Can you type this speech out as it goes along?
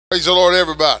Praise the Lord,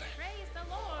 everybody. Praise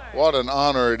the Lord. What an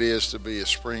honor it is to be at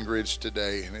Spring Ridge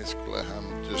today, and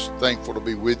I'm just thankful to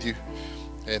be with you.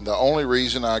 And the only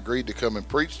reason I agreed to come and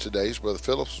preach today is Brother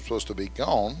Phillips was supposed to be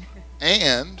gone,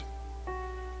 and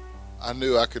I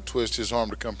knew I could twist his arm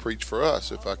to come preach for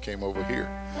us if I came over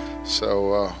here.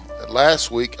 So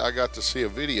last week I got to see a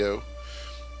video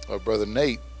of Brother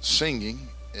Nate singing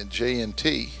in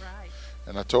JNT.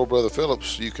 And I told Brother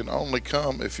Phillips, you can only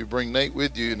come if you bring Nate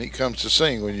with you, and he comes to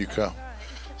sing when you come.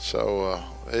 So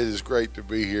it is great to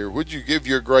be here. Would you give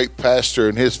your great pastor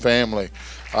and his family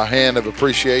a hand of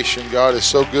appreciation? God is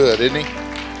so good, isn't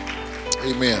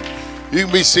he? Amen. You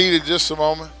can be seated just a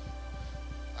moment.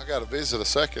 I got to visit a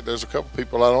second. There's a couple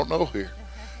people I don't know here.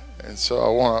 And so I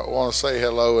want to say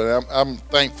hello, and I'm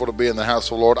thankful to be in the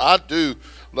house of the Lord. I do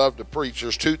love to preach.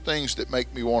 There's two things that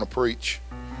make me want to preach.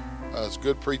 It's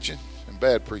good preaching.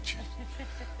 Bad preaching,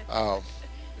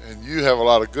 and you have a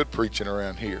lot of good preaching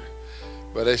around here,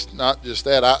 but it's not just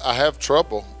that. I have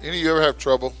trouble. Any of you ever have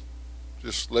trouble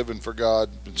just living for God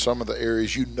in some of the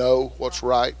areas you know what's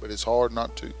right, but it's hard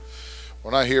not to?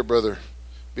 When I hear Brother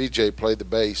BJ play the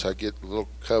bass, I get a little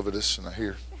covetous, and I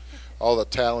hear all the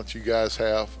talent you guys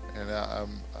have, and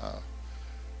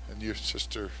and your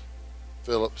sister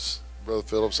Phillips, Brother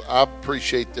Phillips, I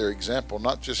appreciate their example,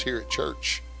 not just here at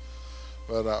church.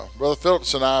 But Brother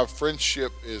Phillips and I,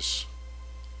 friendship is,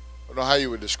 I don't know how you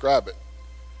would describe it.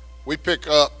 We pick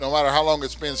up, no matter how long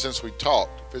it's been since we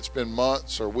talked. If it's been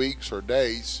months or weeks or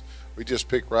days, we just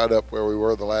pick right up where we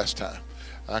were the last time.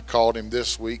 I called him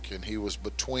this week, and he was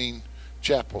between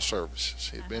chapel services.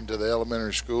 He'd been to the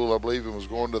elementary school, I believe, and was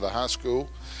going to the high school.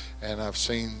 And I've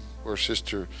seen where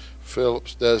Sister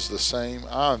Phillips does the same.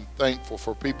 I'm thankful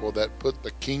for people that put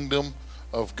the kingdom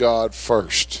of God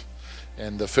first.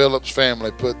 And the Phillips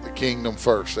family put the kingdom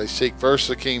first. They seek first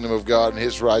the kingdom of God and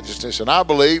his righteousness. And I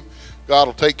believe God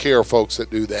will take care of folks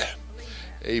that do that.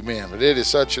 Amen. But it is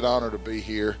such an honor to be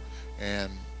here.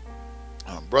 And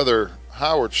Brother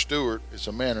Howard Stewart is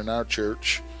a man in our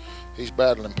church. He's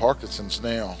battling Parkinson's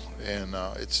now. And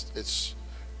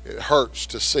it hurts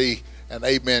to see an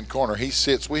amen corner. He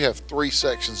sits, we have 3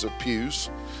 sections of pews.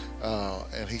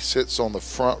 And he sits on the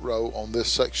front row on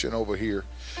this section over here.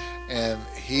 And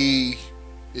he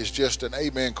is just an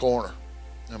amen corner.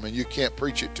 I mean, you can't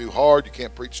preach it too hard. You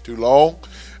can't preach too long.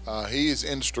 He is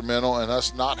instrumental in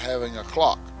us not having a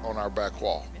clock on our back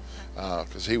wall,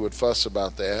 because he would fuss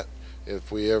about that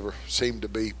if we ever seemed to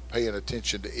be paying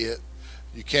attention to it.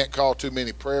 You can't call too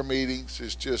many prayer meetings.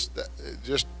 It's just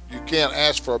you can't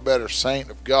ask for a better saint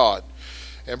of God.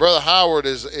 And Brother Howard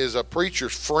is a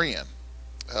preacher's friend.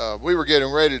 We were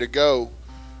getting ready to go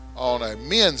on a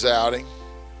men's outing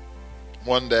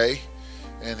one day,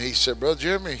 and he said, Brother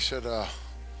Jeremy, he said,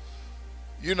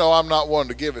 you know I'm not one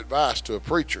to give advice to a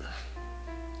preacher.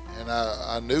 And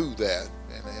I knew that,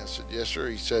 and I said, yes sir.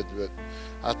 He said, but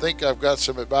I think I've got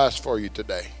some advice for you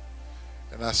today.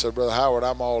 And I said, Brother Howard,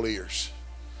 I'm all ears,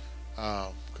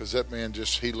 because that man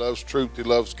he loves truth, he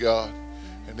loves God.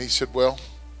 And he said, well,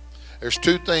 there's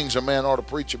 2 things a man ought to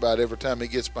preach about every time he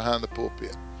gets behind the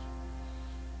pulpit.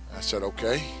 I said,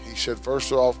 okay. He said,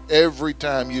 first off, every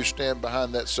time you stand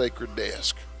behind that sacred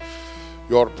desk,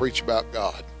 you ought to preach about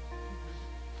God.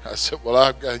 I said,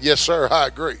 well, yes, sir, I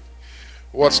agree.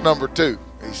 What's number 2?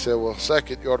 He said, well,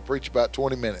 second, you ought to preach about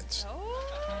 20 minutes.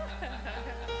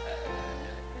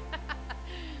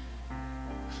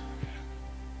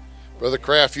 Brother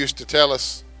Kraft used to tell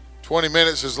us 20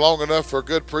 minutes is long enough for a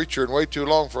good preacher and way too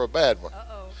long for a bad one.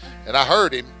 And I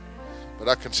heard him, but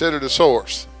I considered his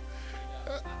horse.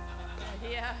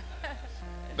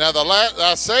 Now,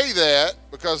 I say that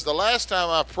because the last time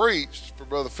I preached for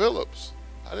Brother Phillips,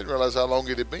 I didn't realize how long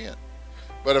it had been.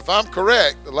 But if I'm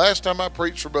correct, the last time I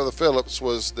preached for Brother Phillips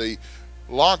was the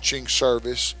launching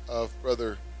service of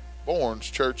Brother Bourne's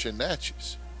church in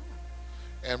Natchez.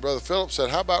 And Brother Phillips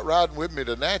said, how about riding with me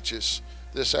to Natchez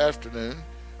this afternoon,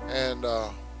 and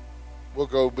we'll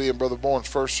go be in Brother Bourne's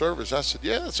first service. I said,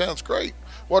 yeah, that sounds great.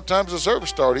 What time's the service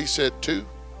start? He said 2.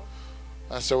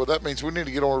 I said, well, that means we need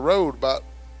to get on the road about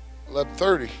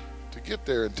 11:30 to get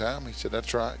there in time. He said,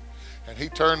 that's right. And he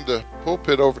turned the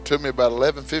pulpit over to me about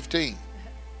 11:15.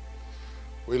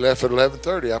 We left at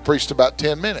 11:30. I preached about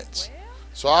 10 minutes.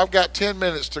 So I've got 10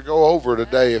 minutes to go over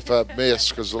today if I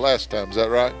miss, because the last time. Is that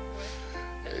right?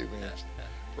 Amen.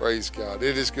 Praise God.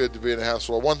 It is good to be in the house.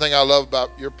 Well, one thing I love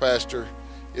about your pastor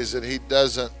is that he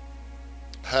doesn't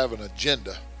have an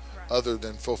agenda other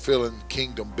than fulfilling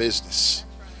kingdom business.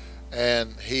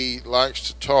 And he likes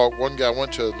to talk. One guy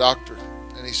went to a doctor,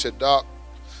 and he said, Doc,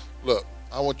 look,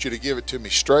 I want you to give it to me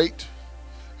straight,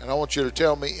 and I want you to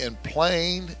tell me in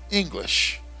plain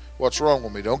English What's wrong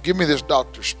with me? Don't give me this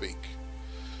doctor speak.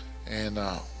 And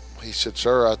he said,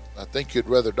 sir, I think you'd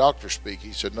rather doctor speak.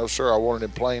 He said, no, sir, I want it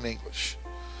in plain English.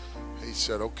 He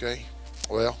said, okay,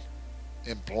 well,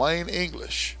 in plain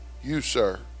English, you,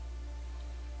 sir,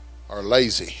 are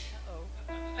lazy.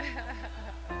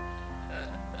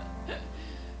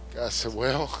 I said,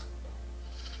 well,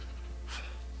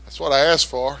 that's what I asked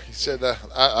for. He said,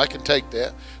 I can take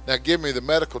that. Now give me the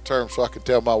medical term so I can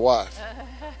tell my wife.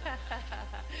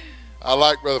 I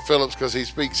like Brother Phillips because he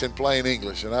speaks in plain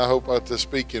English, and I hope to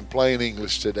speak in plain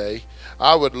English today.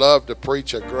 I would love to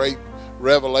preach a great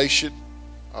revelation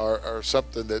or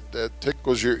something that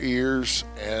tickles your ears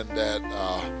and that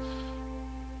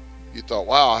you thought,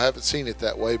 wow, I haven't seen it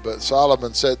that way. But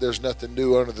Solomon said there's nothing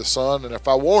new under the sun, and if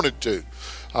I wanted to,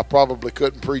 I probably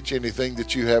couldn't preach anything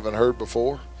that you haven't heard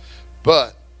before.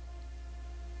 But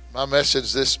my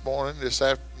message this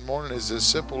afternoon is as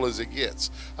simple as it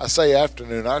gets. I say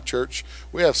afternoon. Our church,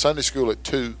 we have Sunday school at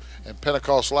 2 and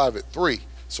Pentecost Live at 3.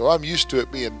 So I'm used to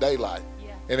it being daylight.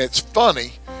 Yeah. And it's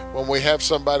funny when we have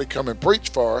somebody come and preach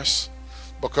for us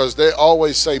because they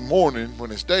always say morning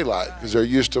when it's daylight because they're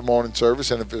used to morning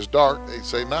service. And if it's dark, they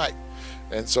say night.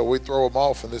 And so we throw them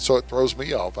off, and so it throws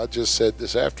me off. I just said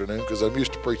this afternoon because I'm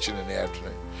used to preaching in the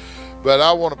afternoon. But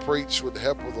I want to preach with the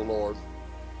help of the Lord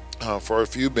for a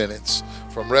few minutes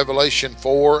from Revelation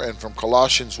 4 and from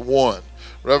Colossians 1.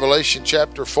 Revelation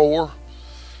chapter 4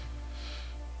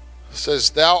 says,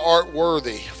 thou art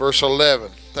worthy, verse 11.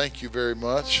 Thank you very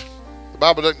much. The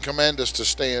Bible doesn't command us to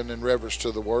stand in reverence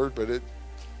to the word, but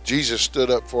Jesus stood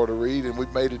up for it to read, and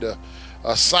we've made it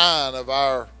a sign of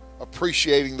our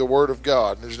appreciating the word of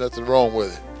God. There's nothing wrong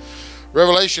with it.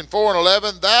 Revelation 4 and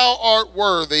 11, thou art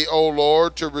worthy, O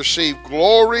Lord, to receive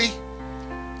glory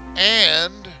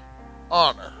and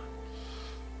honor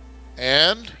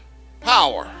and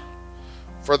power,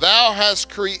 for thou hast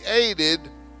created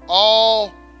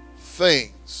all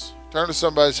things. Turn to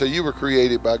somebody and say, you were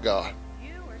created by God.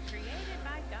 You were created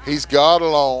by God. He's God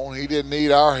alone. He didn't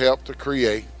need our help to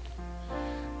create.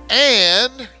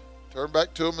 And, turn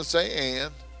back to him and say,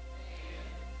 and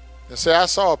say, I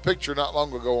saw a picture not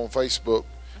long ago on Facebook.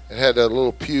 It had a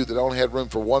little pew that only had room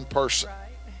for one person. Right.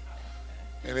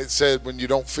 And it said, when you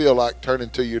don't feel like turning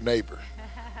to your neighbor.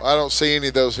 Well, I don't see any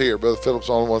of those here. Brother Phillips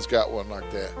the only one's got one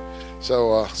like that.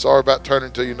 So sorry about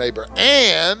turning to your neighbor.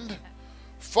 And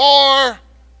for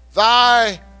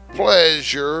thy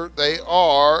pleasure they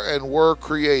are and were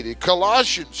created.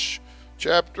 Colossians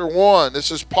chapter 1.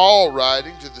 This is Paul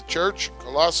writing to the church,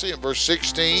 Colossae, in verse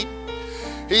 16.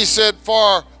 He said,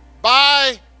 for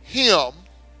by him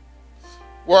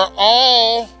were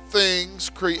all things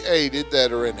created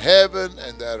that are in heaven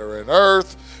and that are in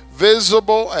earth,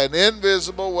 visible and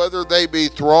invisible, whether they be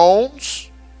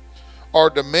thrones or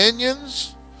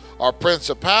dominions or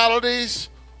principalities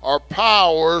or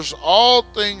powers. All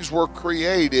things were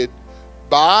created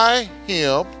by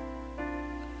him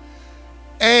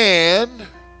and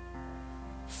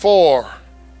for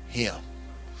him.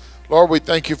 Lord, we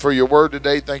thank you for your word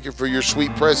today. Thank you for your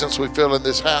sweet presence we feel in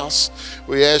this house.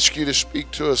 We ask you to speak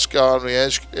to us, God. We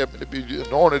ask you to be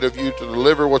anointed of you to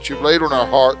deliver what you've laid on our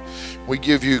heart. We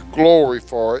give you glory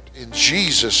for it. In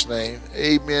Jesus' name,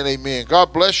 amen, amen.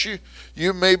 God bless you.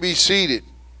 You may be seated.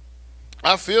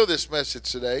 I feel this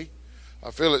message today.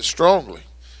 I feel it strongly.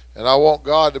 And I want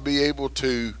God to be able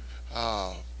to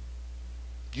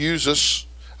use us.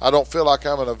 I don't feel like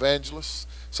I'm an evangelist.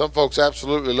 Some folks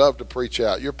absolutely love to preach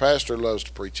out. Your pastor loves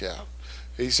to preach out.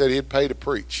 He said he'd pay to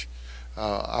preach.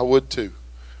 I would too.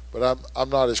 But I'm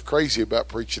not as crazy about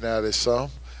preaching out as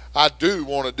some. I do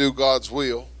want to do God's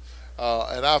will.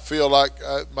 And I feel like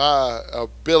my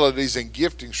abilities and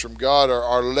giftings from God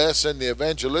are less in the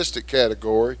evangelistic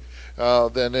category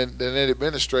than in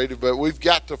administrative. But we've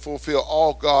got to fulfill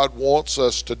all God wants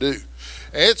us to do.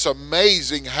 And it's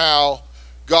amazing how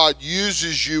God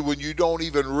uses you when you don't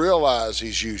even realize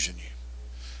he's using you.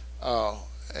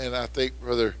 And I think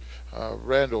Brother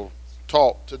Randall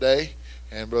taught today,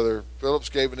 and Brother Phillips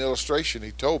gave an illustration.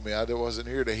 He told me, I wasn't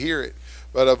here to hear it,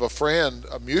 but of a friend,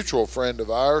 a mutual friend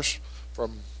of ours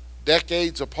from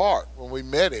decades apart when we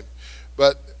met him.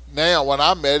 But now when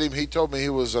I met him, he told me he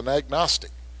was an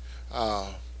agnostic.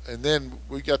 And then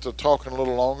we got to talking a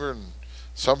little longer, and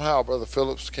somehow Brother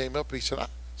Phillips came up. He said,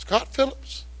 Scott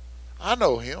Phillips, I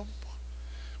know him.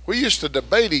 We used to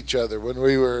debate each other when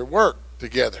we were at work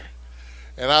together.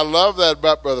 And I love that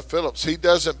about Brother Phillips. He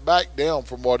doesn't back down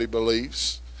from what he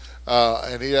believes.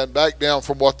 And he doesn't back down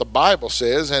from what the Bible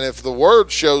says. And if the Word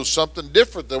shows something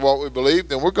different than what we believe,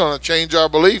 then we're going to change our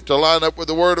belief to line up with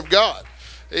the Word of God.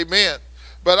 Amen.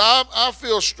 But I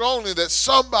feel strongly that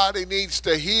somebody needs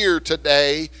to hear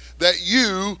today that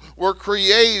you were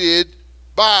created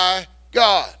by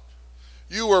God.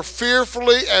 You were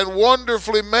fearfully and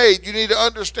wonderfully made. You need to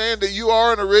understand that you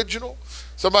are an original.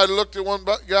 Somebody looked at one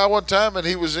guy one time and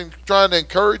he was trying to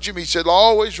encourage him. He said,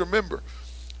 always remember,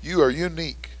 you are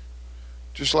unique,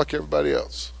 just like everybody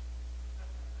else.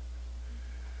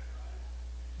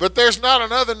 But there's not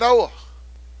another Noah.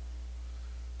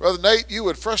 Brother Nate, you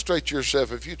would frustrate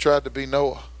yourself if you tried to be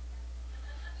Noah.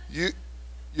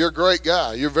 You're a great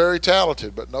guy. You're very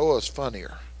talented, but Noah's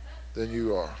funnier than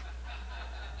you are.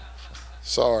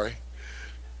 Sorry.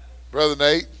 Brother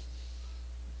Nate,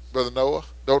 Brother Noah,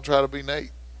 don't try to be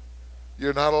Nate.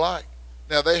 You're not alike.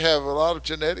 Now, they have a lot of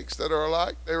genetics that are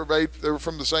alike. They were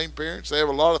from the same parents. They have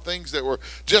a lot of things that were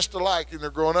just alike in their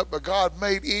growing up, but God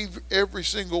made every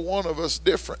single one of us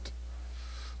different.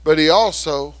 But he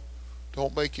also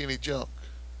don't make any junk.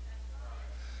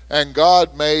 And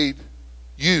God made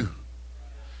you.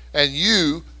 And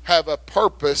you have a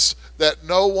purpose that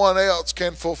no one else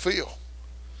can fulfill.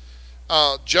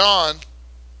 1 John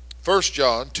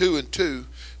 2:2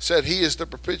 said he is the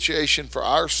propitiation for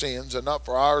our sins, and not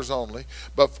for ours only,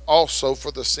 but also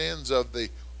for the sins of the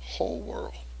whole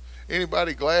world.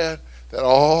 Anybody glad that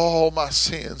all my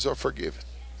sins are forgiven?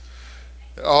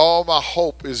 All my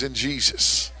hope is in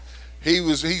Jesus.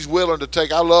 He's willing to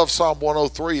take. I love Psalm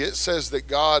 103. It says that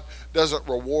God doesn't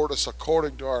reward us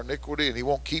according to our iniquity, and he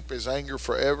won't keep his anger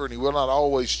forever, and he will not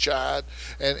always chide.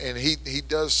 And he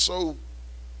does so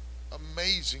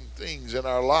amazing things in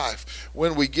our life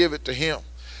when we give it to him.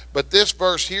 But this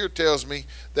verse here tells me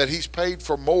that he's paid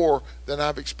for more than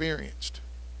I've experienced.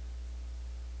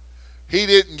 He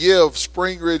didn't give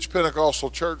Spring Ridge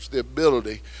Pentecostal Church the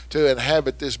ability to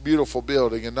inhabit this beautiful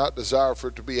building and not desire for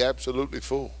it to be absolutely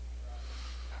full.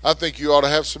 I think you ought to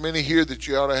have so many here that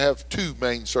you ought to have 2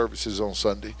 main services on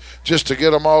Sunday just to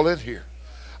get them all in here.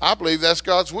 I believe that's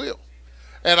God's will.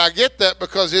 And I get that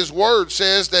because his word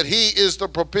says that he is the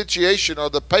propitiation, or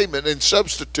the payment and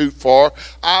substitute for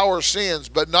our sins,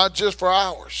 but not just for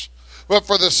ours, but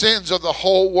for the sins of the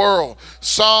whole world.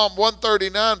 Psalm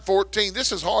 139:14.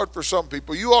 This is hard for some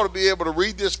people. You ought to be able to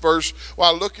read this verse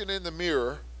while looking in the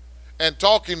mirror and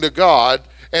talking to God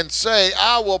and say,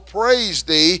 I will praise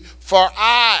thee, for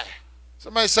I.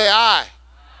 Somebody say, I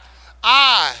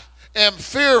am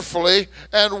fearfully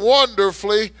and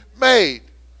wonderfully made.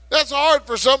 That's hard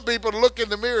for some people to look in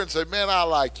the mirror and say, man, I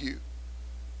like you.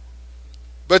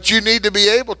 But you need to be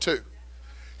able to.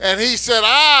 And he said,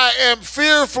 I am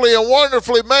fearfully and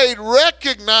wonderfully made,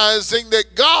 recognizing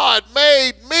that God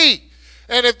made me.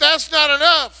 And if that's not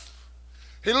enough,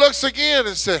 he looks again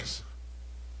and says,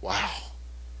 wow,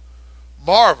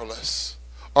 marvelous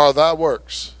are thy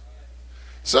works.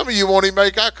 Some of you won't even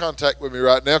make eye contact with me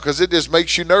right now because it just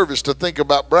makes you nervous to think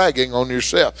about bragging on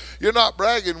yourself. You're not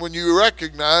bragging when you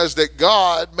recognize that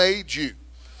God made you.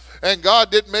 And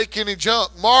God didn't make any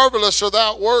junk. Marvelous are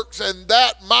thy works, and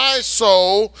that my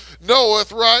soul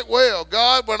knoweth right well.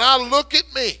 God, when I look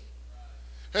at me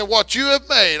and what you have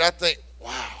made, I think,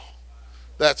 wow,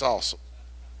 that's awesome.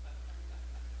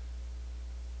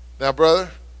 Now, brother,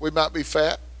 we might be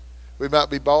fat. We might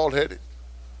be bald-headed.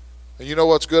 And you know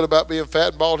what's good about being fat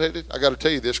and bald-headed? I got to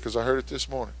tell you this because I heard it this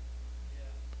morning.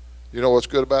 You know what's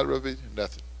good about it, Ruby?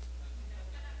 Nothing.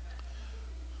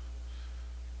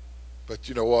 But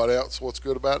you know what else? What's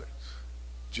good about it?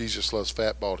 Jesus loves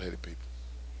fat, bald-headed people.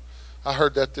 I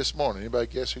heard that this morning. Anybody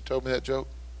guess who told me that joke?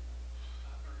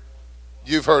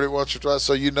 You've heard it once or twice,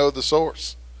 so you know the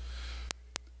source.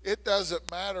 It doesn't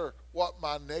matter what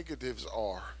my negatives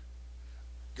are.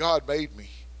 God made me,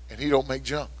 and he don't make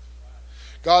junk.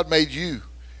 God made you,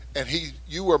 and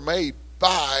you were made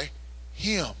by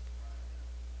him.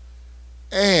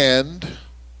 And,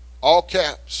 all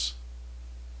caps,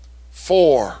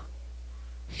 for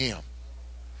him.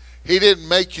 He didn't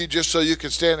make you just so you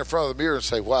could stand in front of the mirror and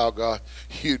say, wow, God,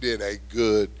 you did a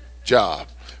good job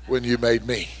when you made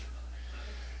me.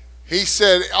 He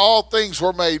said all things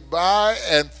were made by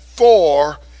and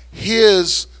for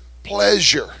his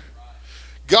pleasure.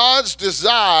 God's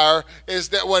desire is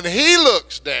that when he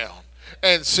looks down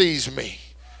and sees me,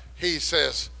 he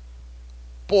says,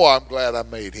 boy, I'm glad I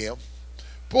made him.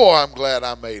 Boy, I'm glad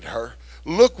I made her.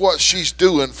 Look what she's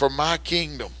doing for my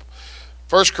kingdom.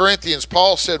 1 Corinthians,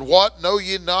 Paul said, what? Know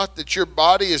ye not that your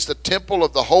body is the temple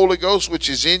of the Holy Ghost which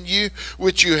is in you,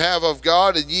 which you have of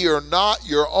God, and ye are not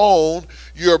your own.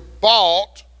 You're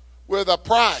bought with a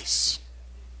price.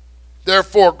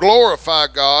 Therefore glorify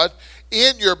God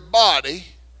in your body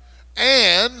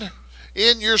and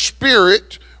in your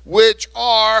spirit, which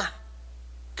are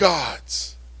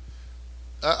God's.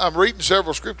 I'm reading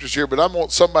several scriptures here, but I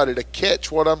want somebody to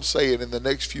catch what I'm saying in the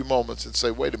next few moments and say,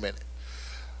 wait a minute.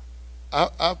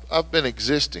 I've been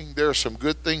existing. There are some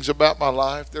good things about my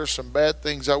life. There's some bad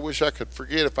things I wish I could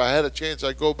forget. If I had a chance,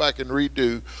 I'd go back and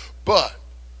redo. But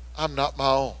I'm not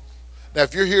my own. Now,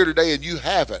 if you're here today and you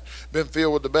haven't been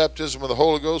filled with the baptism of the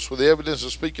Holy Ghost with the evidence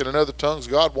of speaking in other tongues,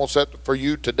 God wants that for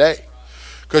you today.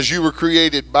 Because you were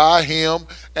created by Him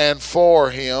and for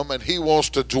Him, and He wants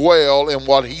to dwell in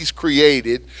what He's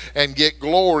created and get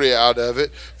glory out of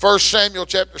it. 1 Samuel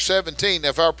chapter 17. Now,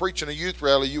 if I were preaching a youth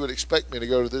rally, you would expect me to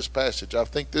go to this passage. I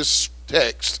think this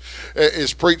text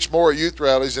is preached more at youth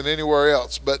rallies than anywhere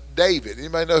else. But David,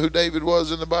 anybody know who David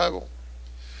was in the Bible?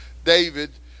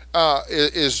 David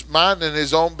is minding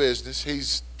his own business.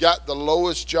 He's got the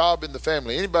lowest job in the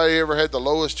family. Anybody ever had the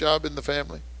lowest job in the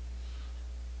family?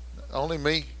 Only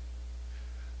me.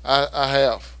 I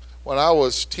have. When I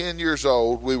was 10 years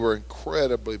old, we were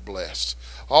incredibly blessed.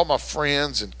 All my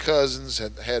friends and cousins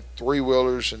had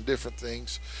three-wheelers and different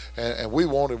things, and we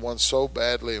wanted one so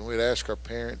badly, and we'd ask our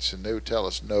parents, and they would tell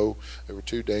us no, they were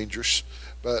too dangerous.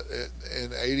 But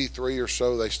in 83 or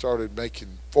so, they started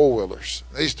making four-wheelers.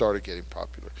 They started getting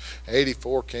popular.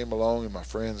 84 came along, and my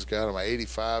friends got them.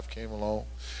 85 came along,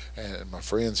 and my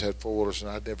friends had four-wheelers, and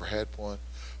I'd never had one.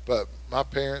 But my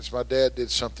parents, my dad did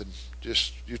something,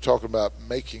 just, you're talking about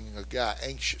making a guy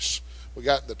anxious. We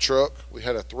got in the truck. We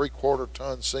had a 3/4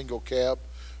 ton single cab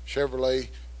Chevrolet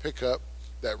pickup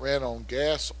that ran on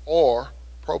gas or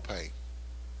propane.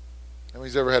 How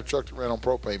many's ever had a truck that ran on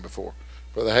propane before?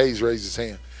 Brother Hayes raised his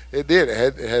hand. It did.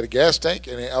 It had a gas tank,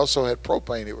 and it also had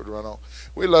propane it would run on.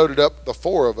 We loaded up the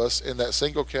four of us in that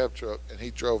single cab truck, and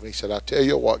he drove, and he said, I tell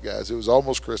you what, guys, it was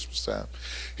almost Christmas time.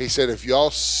 He said, if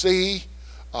y'all see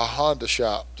a Honda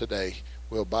shop today,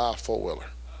 we'll buy a four-wheeler.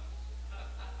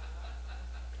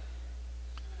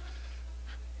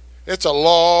 It's a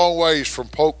long ways from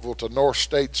Polkville to North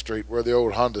State Street where the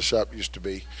old Honda shop used to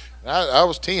be. I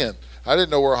was 10. I didn't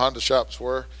know where Honda shops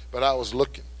were, but I was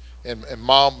looking. And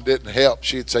Mom didn't help.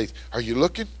 She'd say, are you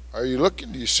looking? Are you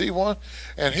looking? Do you see one?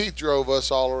 And he drove us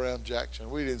all around Jackson.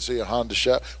 We didn't see a Honda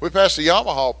shop. We passed a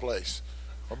Yamaha place.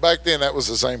 Well, back then, that was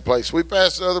the same place. We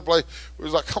passed the other place. We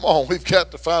was like, come on, we've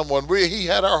got to find one. He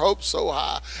had our hopes so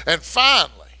high. And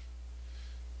finally,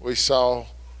 we saw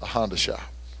a Honda shop.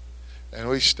 And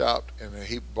we stopped, and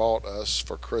he bought us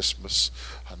for Christmas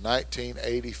a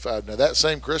 1985. Now, that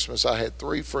same Christmas, I had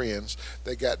 3 friends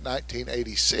that got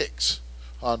 1986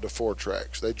 Honda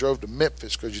 4-Tracks. They drove to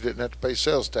Memphis because you didn't have to pay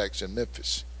sales tax in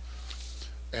Memphis.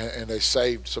 And they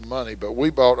saved some money. But we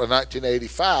bought a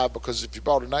 1985 because if you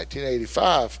bought a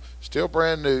 1985, still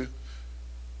brand new,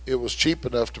 it was cheap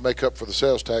enough to make up for the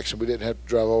sales tax, and we didn't have to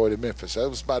drive all the way to Memphis. That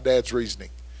was my dad's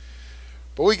reasoning.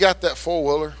 But we got that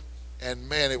four-wheeler, and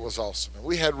man, it was awesome. And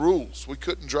we had rules. We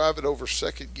couldn't drive it over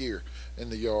second gear in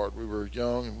the yard. We were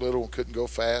young and little and couldn't go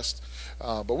fast.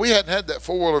 But we hadn't had that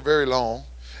four-wheeler very long,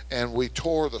 and we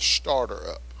tore the starter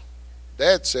up.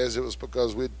 Dad says it was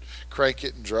because we'd crank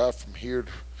it and drive from here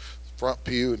to front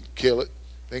pew and kill it,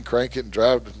 then crank it and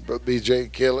drive to Brother BJ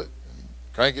and kill it, and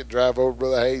crank it and drive over to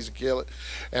Brother Hayes and kill it.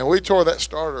 And we tore that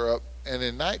starter up, and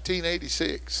in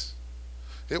 1986,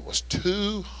 it was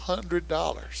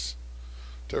 $200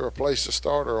 to replace the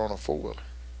starter on a four-wheeler.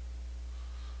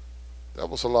 That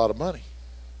was a lot of money.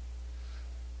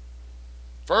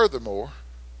 Furthermore,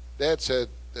 Dad said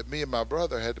that me and my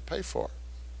brother had to pay for it.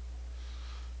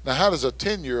 Now, how does a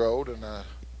 10-year-old and an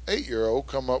 8-year-old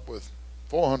come up with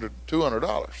 $200,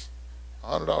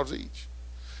 $100 each?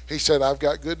 He said, I've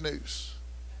got good news.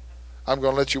 I'm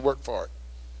going to let you work for it.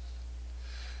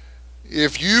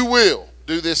 If you will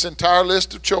do this entire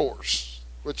list of chores,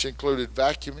 which included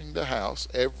vacuuming the house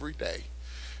every day,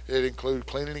 it included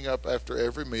cleaning up after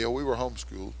every meal. We were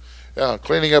homeschooled.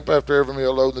 Cleaning up after every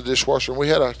meal, loading the dishwasher. And we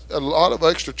had a lot of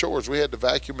extra chores. We had to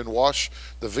vacuum and wash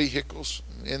the vehicles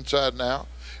inside and out.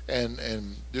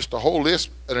 And just a whole list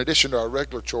in addition to our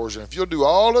regular chores. And if you'll do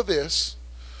all of this,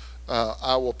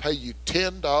 I will pay you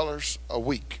 $10 a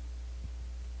week.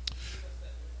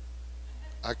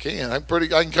 I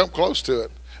can come close to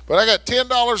it. But I got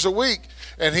 $10 a week.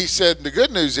 And he said, the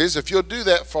good news is if you'll do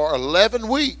that for 11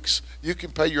 weeks, you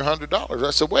can pay your $100. I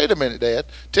said, wait a minute, Dad,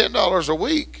 $10 a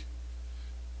week?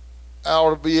 I ought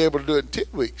to be able to do it in 10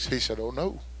 weeks. He said, oh,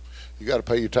 no, you got to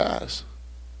pay your tithes.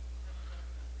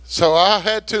 So I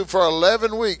had to, for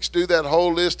 11 weeks, do that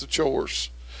whole list of chores.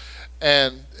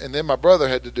 And then my brother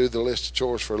had to do the list of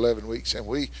chores for 11 weeks. And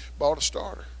we bought a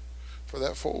starter for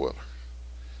that four-wheeler.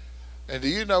 And do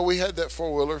you know we had that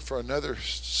four-wheeler for another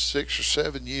 6 or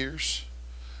 7 years,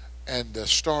 and the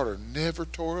starter never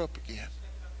tore up again.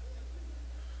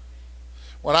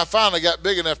 When I finally got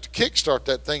big enough to kickstart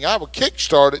that thing, I would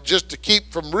kickstart it just to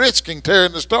keep from risking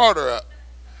tearing the starter up.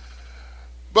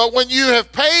 But when you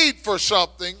have paid for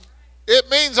something, it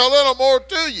means a little more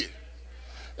to you.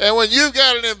 And when you've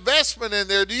got an investment in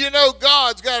there, do you know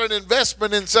God's got an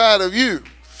investment inside of you?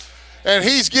 And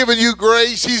he's given you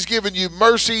grace, he's given you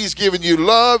mercy, he's given you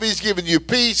love, he's given you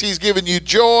peace, he's given you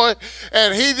joy.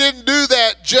 And he didn't do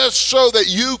that just so that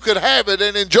you could have it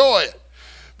and enjoy it.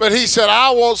 But he said,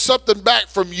 I want something back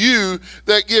from you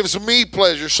that gives me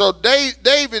pleasure. So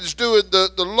David's doing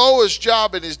the lowest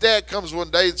job, and his dad comes one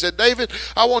day and said, David,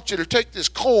 I want you to take this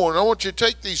corn, I want you to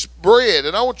take these bread,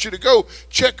 and I want you to go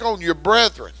check on your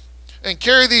brethren and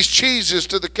carry these cheeses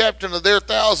to the captain of their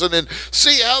 1,000 and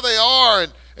see how they are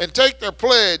and take their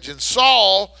pledge. And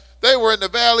Saul, they were in the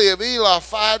valley of Elah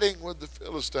fighting with the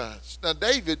Philistines. Now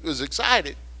David was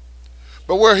excited,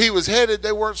 but where he was headed,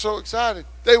 they weren't so excited.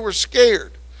 They were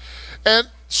scared. And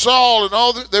Saul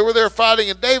and they were there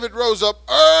fighting, and David rose up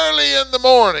early in the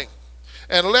morning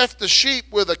and left the sheep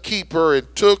with a keeper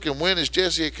and took and went as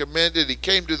Jesse had commanded. He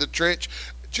came to the trench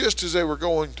just as they were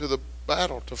going to the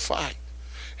battle to fight.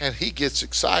 And he gets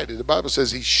excited. The Bible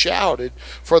says he shouted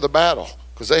for the battle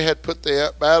because they had put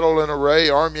the battle in array,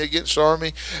 army against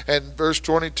army. And verse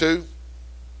 22,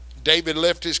 David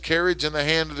left his carriage in the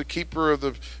hand of the keeper of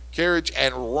the carriage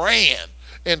and ran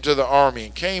into the army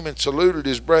and came and saluted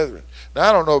his brethren. Now,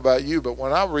 I don't know about you, but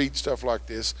when I read stuff like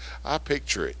this, I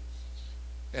picture it.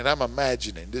 And I'm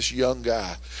imagining this young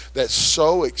guy that's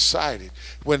so excited.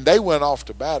 When they went off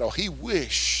to battle, he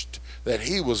wished that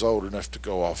he was old enough to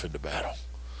go off into battle.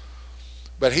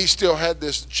 But he still had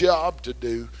this job to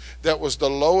do that was the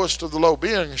lowest of the low.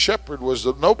 Being a shepherd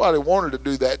nobody wanted to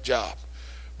do that job.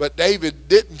 But David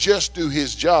didn't just do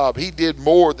his job. He did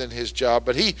more than his job.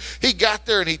 But he got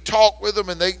there and he talked with them.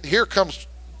 And here comes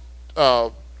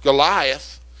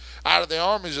Goliath out of the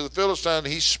armies of the Philistines.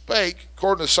 He spake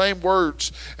according to the same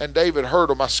words, and David heard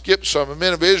them. I skipped some. The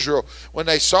men of Israel, when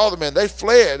they saw the men, they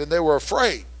fled and they were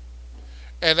afraid.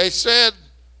 And they said,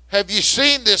 have you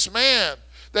seen this man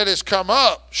that has come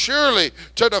up? Surely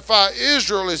to defy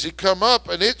Israel is he come up,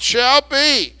 and it shall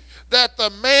be that the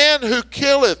man who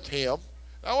killeth him.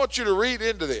 I want you to read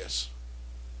into this.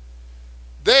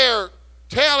 They're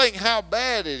telling how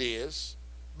bad it is,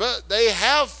 but they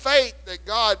have faith that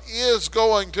God is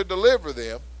going to deliver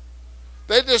them.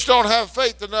 They just don't have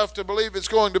faith enough to believe it's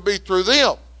going to be through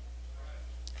them.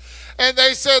 And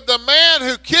they said, the man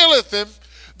who killeth him,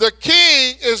 the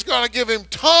king is going to give him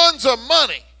tons of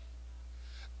money.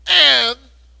 And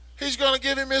he's going to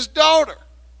give him his daughter.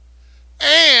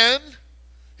 And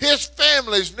his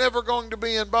family's never going to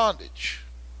be in bondage.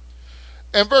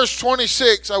 And verse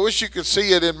 26, I wish you could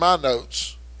see it in my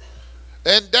notes.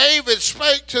 And David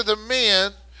spake to the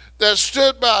men that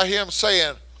stood by him,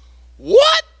 saying,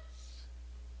 what?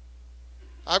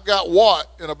 I've got what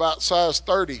in about size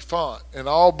 30 font and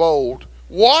all bold.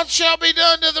 What shall be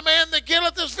done to the man that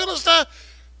killeth this Philistine?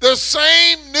 The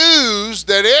same news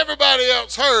that everybody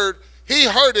else heard, he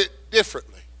heard it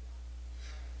differently.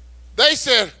 They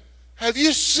said, have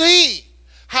you seen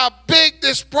how big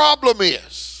this problem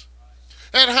is?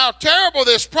 And how terrible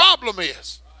this problem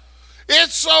is.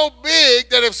 It's so big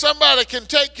that if somebody can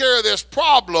take care of this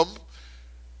problem,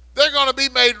 they're going to be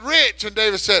made rich. And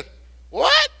David said,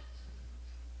 what?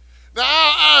 Now,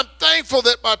 I'm thankful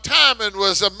that my timing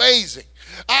was amazing.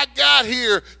 I got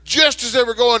here just as they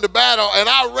were going to battle, and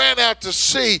I ran out to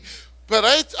sea. But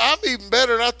I'm even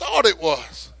better than I thought it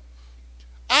was.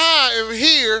 I am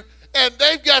here, and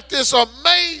they've got this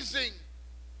amazing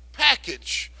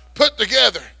package put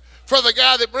together for the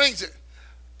guy that brings it.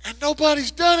 And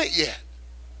nobody's done it yet.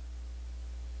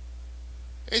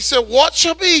 He said, what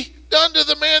shall be done to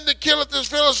the man that killeth this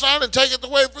Philistine and taketh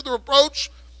away for the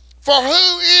reproach? For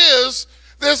who is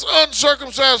this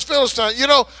uncircumcised Philistine? You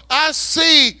know, I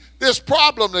see this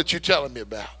problem that you're telling me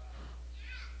about.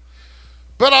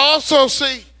 But I also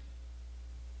see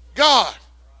God.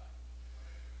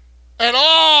 And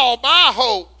all my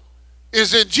hope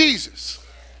is in Jesus.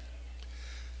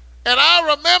 And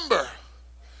I remember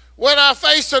when I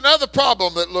faced another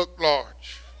problem that looked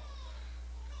large.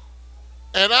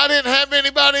 And I didn't have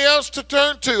anybody else to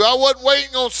turn to. I wasn't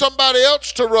waiting on somebody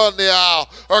else to run the aisle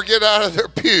or get out of their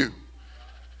pew.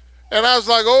 And I was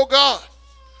like, oh God,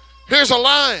 here's a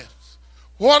lion.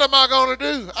 What am I going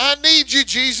to do? I need you,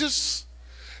 Jesus.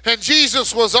 And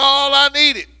Jesus was all I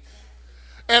needed.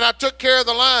 And I took care of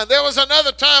the lion. There was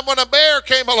another time when a bear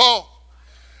came along.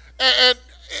 And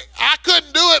I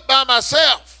couldn't do it by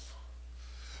myself.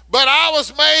 But I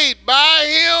was made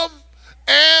by him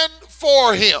and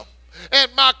for him. And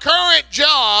my current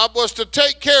job was to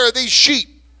take care of these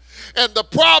sheep. and the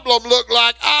problem looked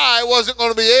like I wasn't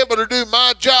going to be able to do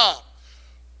my job.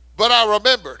 But I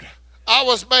remembered I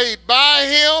was made by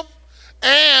him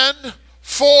and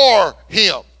for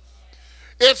him.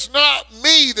 It's not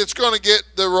me that's going to get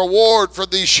the reward for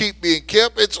these sheep being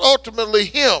kept. It's ultimately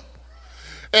him.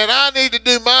 And I need to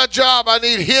do my job. I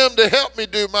need him to help me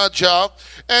do my job.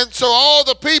 And so all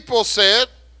the people said,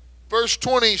 verse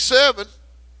 27,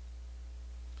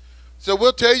 so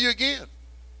we'll tell you again.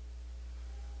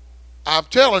 I'm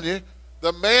telling you,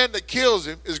 the man that kills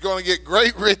him is going to get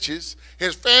great riches.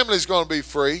 His family's going to be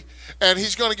free. And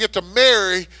he's going to get to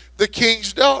marry the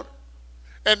king's daughter.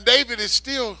 And David is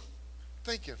still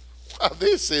thinking, wow,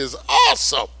 this is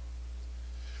awesome.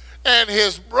 And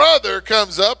his brother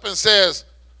comes up and says,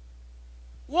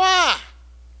 why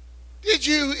did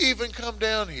you even come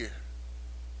down here?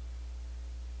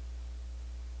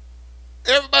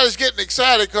 Everybody's getting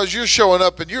excited because you're showing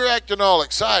up and you're acting all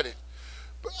excited.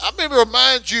 But I'm going to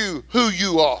remind you who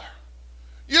you are.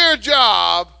 Your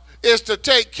job is to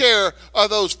take care of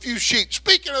those few sheep.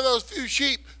 Speaking of those few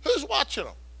sheep, who's watching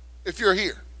them if you're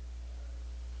here?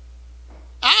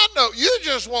 I know you're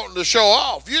just wanting to show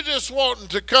off. You're just wanting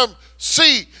to come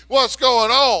see what's going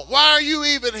on. Why are you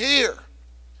even here?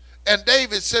 And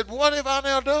David said, what have I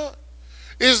now done?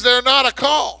 Is there not a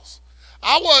cause?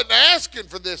 I wasn't asking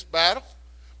for this battle,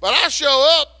 but I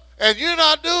show up and you're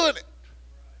not doing it.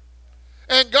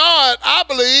 And God, I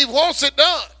believe, wants it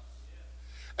done.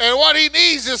 And what he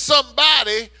needs is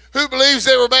somebody who believes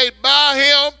they were made by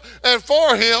him and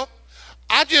for him.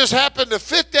 I just happen to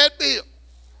fit that bill.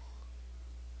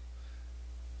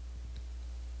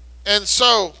 And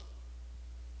so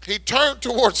he turned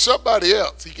towards somebody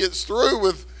else. He gets through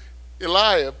with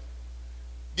Eliab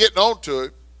getting onto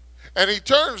it. And he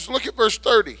turns, look at verse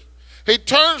 30. He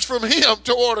turns from him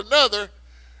toward another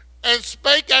and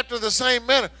spake after the same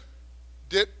manner.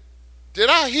 Did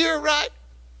I hear right?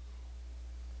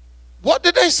 What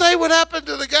did they say would happen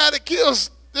to the guy that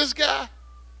kills this guy?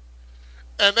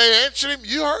 And they answered him,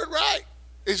 you heard right.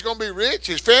 He's going to be rich.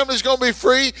 His family's going to be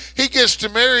free. He gets to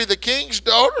marry the king's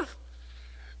daughter.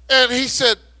 And he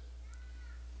said,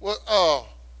 well,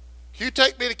 can you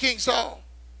take me to King Saul?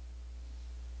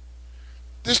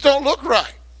 This don't look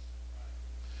right.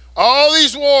 All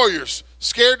these warriors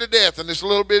scared to death and this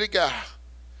little bitty guy.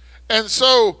 And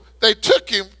so they took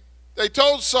him. They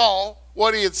told Saul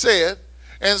what he had said.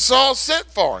 And Saul sent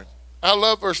for him. I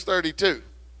love verse 32.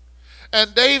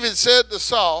 And David said to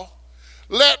Saul,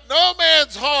 let no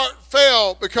man's heart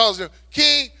fail because of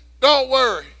King, don't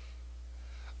worry.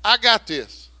 I got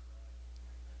this.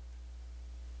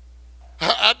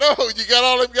 I know you got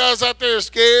all them guys out there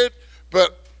scared,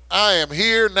 but I am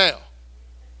here now.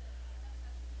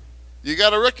 You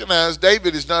got to recognize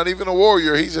David is not even a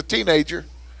warrior. He's a teenager.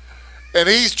 And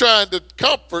he's trying to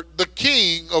comfort the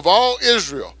king of all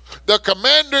Israel, the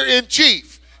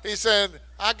commander-in-chief. He's saying,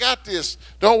 I got this.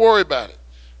 Don't worry about it.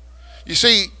 You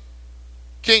see,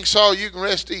 King Saul, you can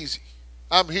rest easy.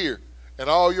 I'm here, and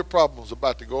all your problems are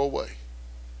about to go away.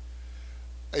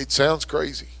 It sounds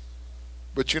crazy.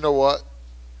 But you know what?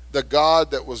 The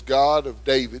God that was God of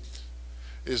David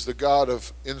is the God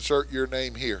of insert your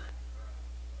name here.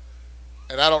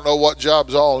 And I don't know what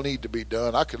jobs all need to be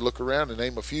done. I could look around and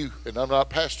name a few, and I'm not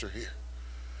pastor here.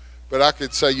 But I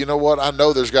could say, you know what? I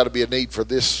know there's got to be a need for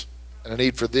this and a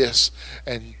need for this.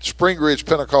 And Spring Ridge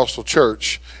Pentecostal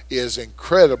Church is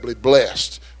incredibly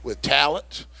blessed with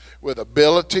talent, with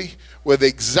ability, with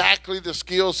exactly the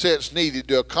skill sets needed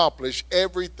to accomplish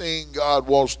everything God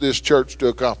wants this church to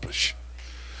accomplish.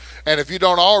 And if you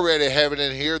don't already have it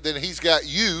in here, then he's got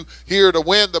you here to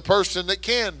win the person that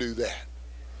can do that.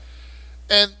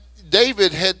 And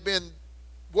David had been,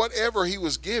 whatever he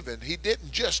was given, he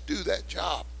didn't just do that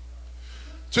job.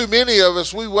 Too many of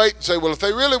us, we wait and say, well, if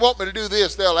they really want me to do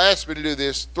this, they'll ask me to do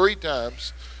this 3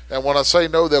 times. And when I say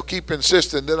no, they'll keep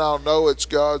insisting, then I'll know it's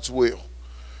God's will.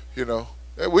 You know,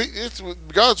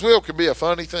 God's will can be a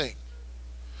funny thing.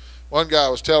 One guy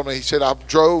was telling me, he said, I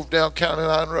drove down County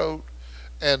Line Road,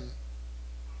 and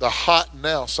the hot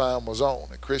now sign was on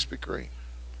at Krispy Kreme.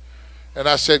 And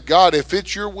I said, God, if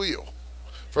it's your will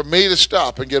for me to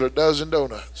stop and get a dozen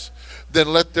donuts, then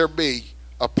let there be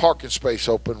a parking space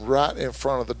open right in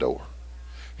front of the door.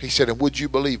 He said, and would you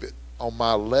believe it? On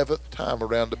my 11th time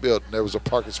around the building, there was a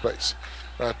parking space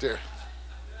right there.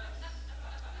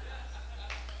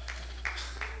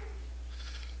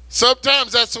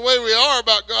 Sometimes that's the way we are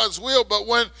about God's will, but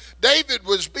when David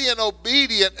was being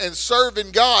obedient and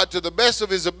serving God to the best of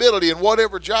his ability in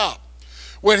whatever job,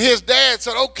 when his dad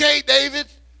said, okay, David,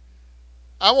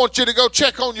 I want you to go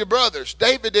check on your brothers.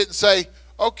 David didn't say,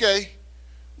 okay,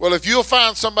 Well, if you'll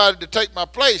find somebody to take my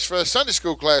place for a Sunday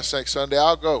school class next Sunday,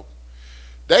 I'll go.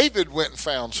 David went and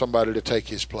found somebody to take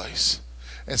his place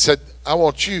and said, I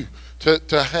want you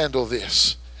to handle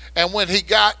this. And when he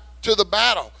got to the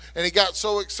battle and he got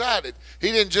so excited,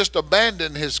 he didn't just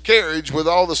abandon his carriage with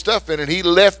all the stuff in it. He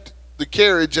left the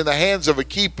carriage in the hands of a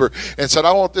keeper and said,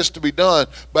 I want this to be done,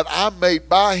 but I'm made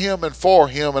by him and for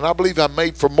him, and I believe I'm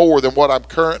made for more than what I'm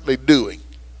currently doing.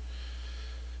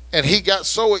 And he got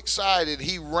so excited,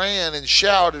 he ran and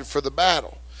shouted for the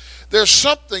battle. There's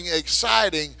something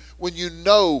exciting when you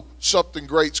know something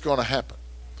great's going to happen.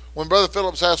 When Brother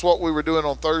Phillips asked what we were doing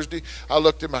on Thursday, I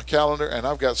looked at my calendar, and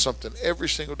I've got something every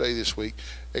single day this week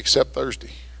except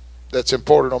Thursday that's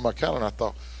important on my calendar. I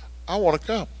thought, I want to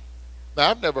come. Now,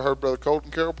 I've never heard Brother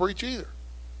Colton Carroll preach either,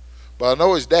 but I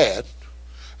know his dad.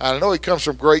 I know he comes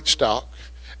from great stock,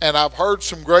 and I've heard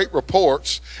some great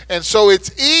reports, and so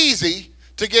it's easy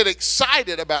to get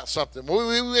excited about something.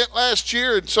 We went last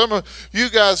year, and some of you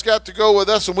guys got to go with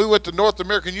us, and we went to North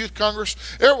American Youth Congress.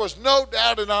 There was no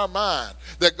doubt in our mind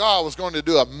that God was going to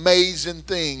do amazing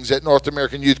things at North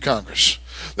American Youth Congress.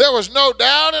 There was no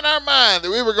doubt in our mind that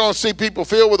we were going to see people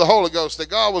filled with the Holy Ghost, that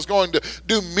God was going to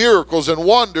do miracles and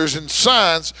wonders and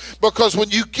signs, because when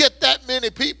you get that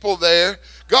many people there,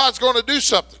 God's going to do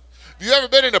something. Have you ever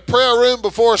been in a prayer room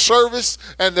before a service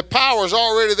and the power's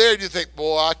already there and you think,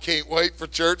 boy, I can't wait for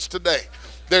church today.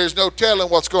 There's no telling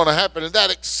what's going to happen. And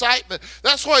that excitement,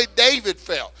 that's why David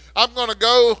felt. I'm going to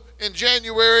go in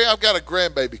January. I've got a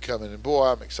grandbaby coming, and boy,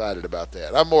 I'm excited about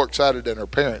that. I'm more excited than her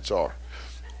parents are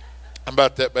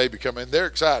about that baby coming. They're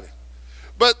excited.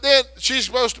 But then she's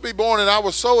supposed to be born, and I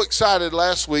was so excited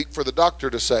last week for the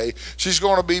doctor to say she's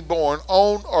going to be born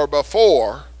on or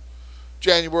before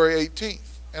January 18th.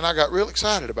 And I got real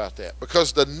excited about that,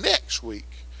 because the next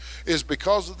week is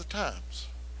because of the times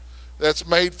that's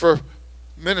made for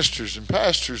ministers and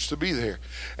pastors to be there.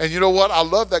 And you know what? I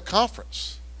love that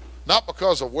conference. Not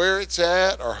because of where it's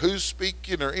at or who's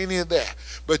speaking or any of that.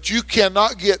 But you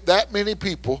cannot get that many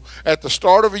people at the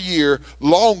start of a year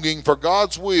longing for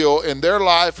God's will in their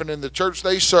life and in the church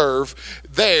they serve,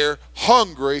 there,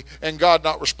 hungry, and God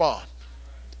not respond.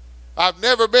 I've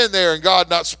never been there and God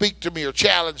not speak to me or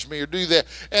challenge me or do that.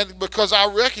 And because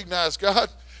I recognize, God,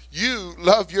 you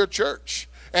love your church.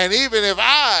 And even if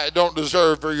I don't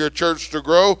deserve for your church to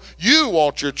grow, you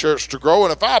want your church to grow.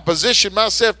 And if I position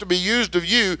myself to be used of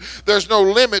you, there's no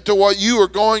limit to what you are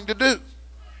going to do.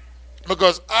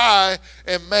 Because I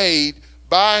am made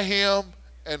by him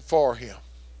and for him.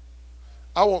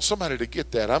 I want somebody to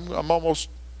get that. I'm almost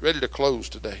ready to close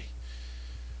today.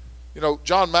 You know,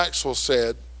 John Maxwell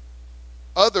said,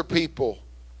 other people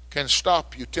can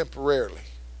stop you temporarily,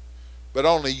 but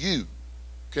only you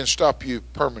can stop you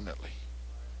permanently.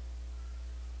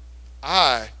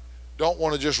 I don't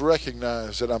want to just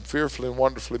recognize that I'm fearfully and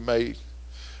wonderfully made,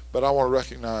 but I want to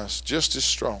recognize just as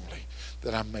strongly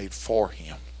that I'm made for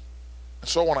him. And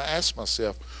so I want to ask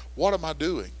myself, what am I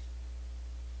doing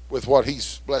with what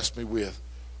he's blessed me with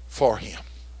for him?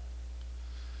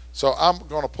 So I'm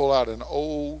going to pull out an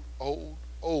old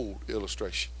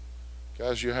illustration.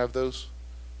 Guys, you have those?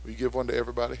 Will you give one to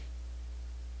everybody?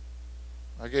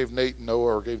 I gave Nate and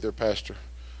Noah, or gave their pastor,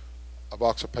 a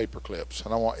box of paper clips.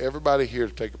 And I want everybody here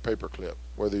to take a paper clip,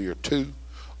 whether you're 2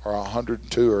 or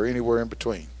 102 or anywhere in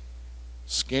between.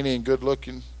 Skinny and good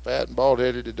looking, fat and bald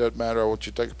headed, it doesn't matter. I want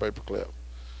you to take a paper clip.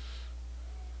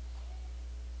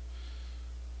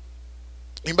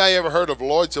 Anybody ever heard of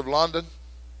Lloyd's of London?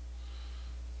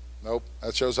 Nope.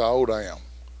 That shows how old I am.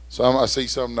 I see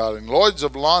some nodding. Lloyd's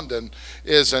of London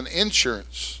is an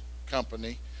insurance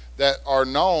company that are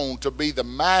known to be the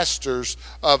masters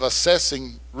of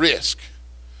assessing risk.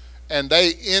 And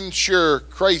they insure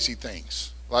crazy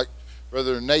things. Like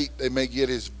Brother Nate, they may get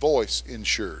his voice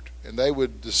insured. And they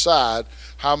would decide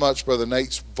how much Brother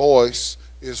Nate's voice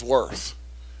is worth.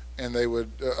 And they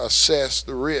would assess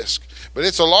the risk. But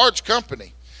it's a large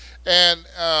company. And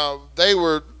they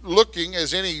were looking,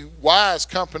 as any wise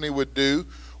company would do,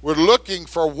 were looking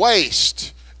for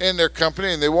waste in their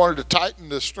company, and they wanted to tighten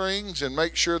the strings and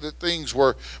make sure that things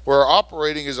were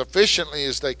operating as efficiently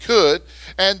as they could.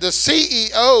 And the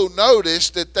CEO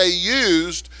noticed that they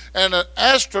used an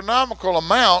astronomical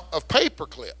amount of paper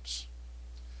clips.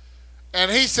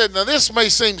 And he said, now this may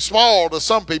seem small to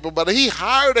some people, but he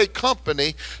hired a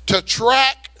company to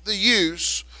track the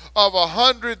use of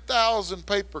 100,000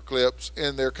 paper clips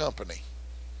in their company.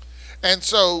 And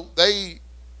so they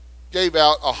gave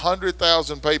out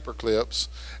 100,000 paper clips,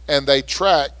 and they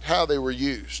tracked how they were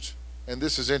used. And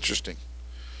this is interesting.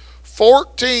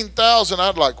 14,000,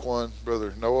 I'd like one,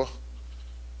 Brother Noah.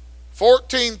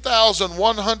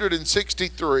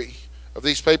 14,163 of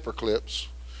these paper clips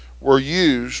were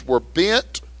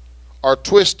bent or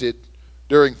twisted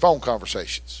during phone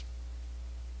conversations.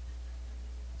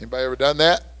 Anybody ever done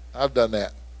that? I've done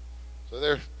that. So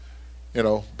they're,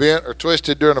 bent or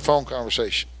twisted during a phone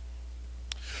conversation.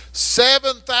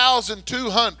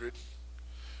 7,200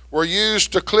 were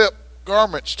used to clip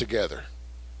garments together,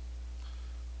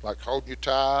 like holding your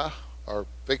tie or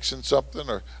fixing something.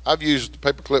 Or I've used the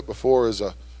paper clip before as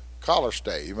a collar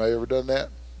stay. You may have ever done that.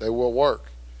 They will work.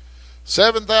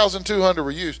 7,200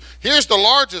 were used. Here's the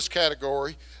largest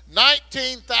category.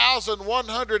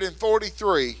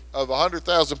 19,143 of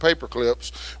 100,000 paper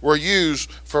clips were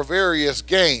used for various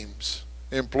games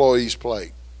employees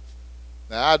played.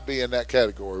 Now, I'd be in that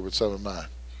category with some of mine.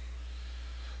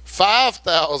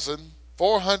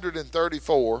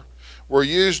 5,434 were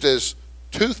used as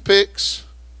toothpicks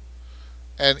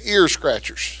and ear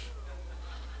scratchers.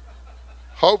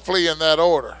 Hopefully in that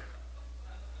order.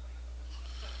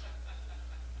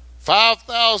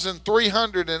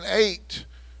 5,308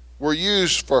 were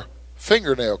used for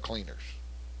fingernail cleaners.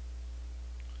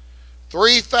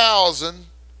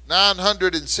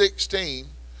 3,916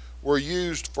 were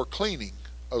used for cleaning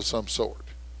of some sort.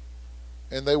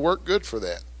 And they work good for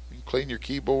that. You can clean your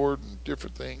keyboard and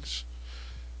different things.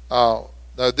 Now,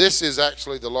 this is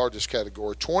actually the largest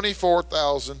category.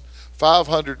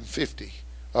 24,550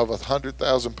 of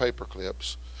 100,000 paper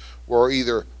clips were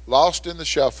either lost in the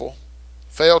shuffle,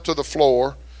 fell to the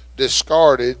floor,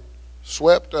 discarded,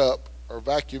 swept up, or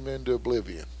vacuumed into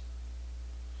oblivion.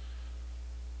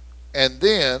 And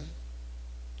then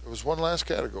there was one last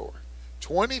category.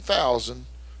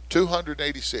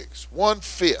 20,286,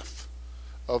 1/5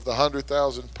 of the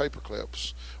 100,000 paper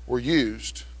clips were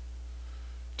used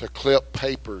to clip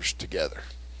papers together.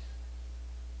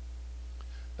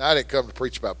 Now, I didn't come to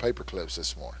preach about paper clips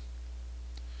this morning,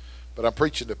 but I'm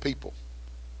preaching to people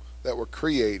that were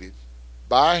created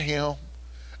by Him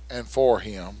and for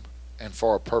Him and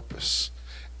for a purpose.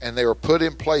 And they were put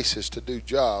in places to do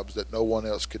jobs that no one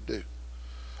else could do.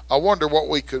 I wonder what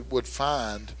we would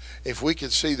find if we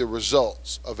could see the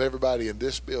results of everybody in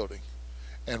this building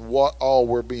and what all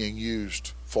we're being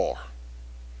used for.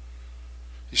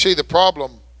 You see, the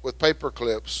problem with paper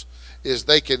clips is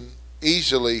they can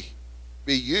easily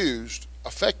be used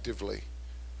effectively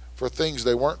for things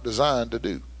they weren't designed to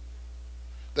do.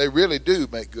 They really do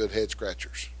make good head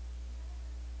scratchers.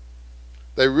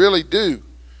 They really do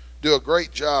a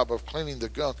great job of cleaning the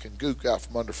gunk and gook out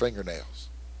from under fingernails.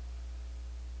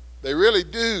 They really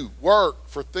do work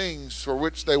for things for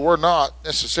which they were not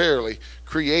necessarily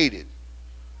created.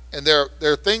 And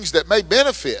they're things that may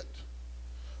benefit,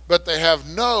 but they have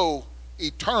no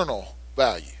eternal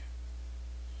value.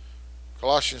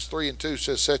 Colossians 3:2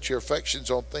 says, set your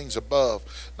affections on things above,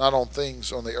 not on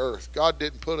things on the earth. God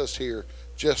didn't put us here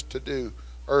just to do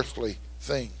earthly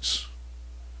things.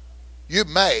 You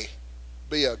may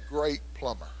be a great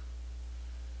plumber.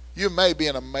 You may be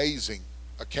an amazing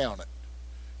accountant.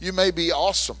 You may be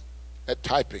awesome at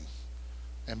typing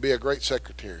and be a great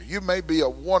secretary. You may be a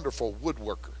wonderful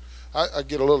woodworker. I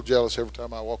get a little jealous every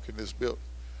time I walk in this building.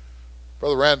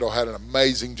 Brother Randall had an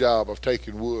amazing job of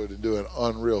taking wood and doing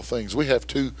unreal things. We have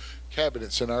 2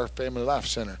 cabinets in our Family Life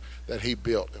Center that he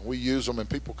built, and we use them, and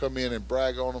people come in and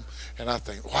brag on them, and I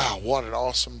think, wow, what an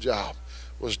awesome job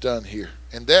was done here.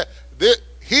 And that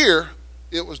here,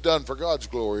 it was done for God's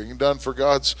glory and done for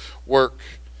God's work.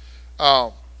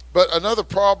 But another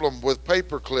problem with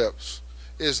paper clips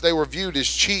is they were viewed as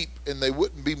cheap, and they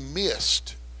wouldn't be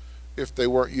missed if they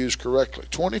weren't used correctly.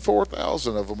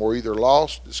 24,000 of them were either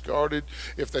lost, discarded.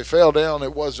 If they fell down,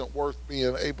 it wasn't worth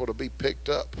being able to be picked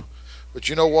up. But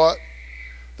you know what?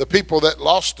 The people that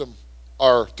lost them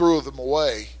or threw them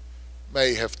away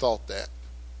may have thought that.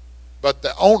 But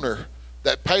the owner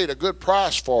that paid a good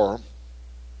price for them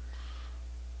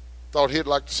thought he'd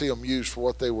like to see them used for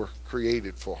what they were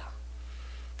created for.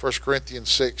 1 Corinthians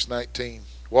 6:19.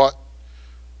 What?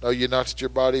 Know ye not that your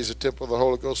body is a temple of the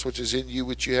Holy Ghost, which is in you,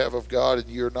 which you have of God, and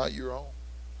you are not your own?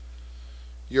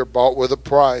 You're bought with a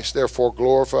price. Therefore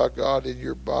glorify God in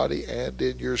your body and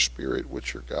in your spirit,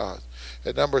 which are God's.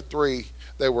 And number 3,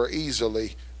 they were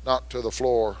easily knocked to the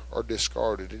floor or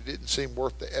discarded. It didn't seem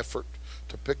worth the effort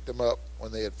to pick them up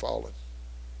when they had fallen.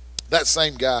 That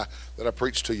same guy that I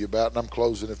preached to you about, and I'm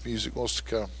closing if music wants to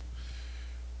come.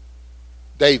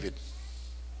 David.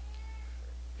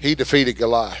 He defeated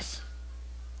Goliath.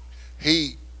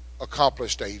 He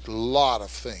accomplished a lot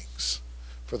of things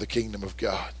for the kingdom of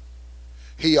God.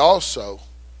 He also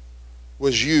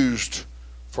was used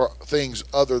for things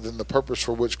other than the purpose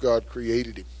for which God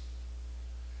created him,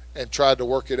 and tried to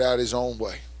work it out his own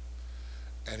way.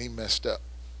 And he messed up.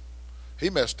 He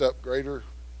messed up greater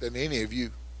than any of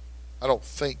you. I don't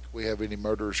think we have any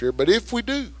murderers here, but if we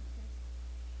do,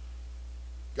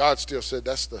 God still said,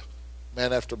 that's the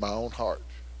man after my own heart.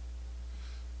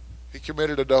 He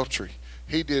committed adultery.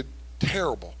 He did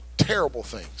terrible, terrible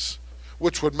things,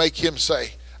 which would make him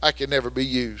say, I can never be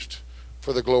used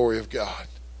for the glory of God.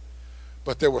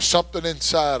 But there was something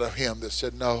inside of him that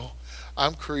said, no,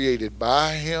 I'm created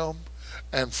by him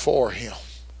and for him.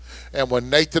 And when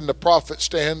Nathan the prophet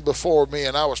stand before me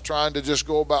and I was trying to just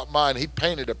go about mine, he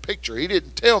painted a picture. He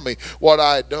didn't tell me what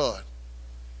I had done.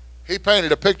 He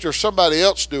painted a picture of somebody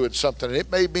else doing something, and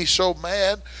it made me so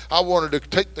mad I wanted to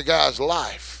take the guy's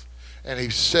life. And he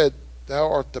said, thou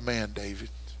art the man, David.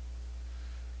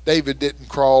 David didn't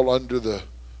crawl under the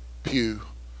pew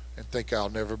and think I'll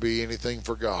never be anything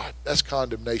for God. That's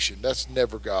condemnation. That's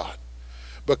never God.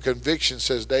 But conviction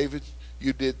says, David,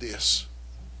 you did this.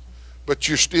 But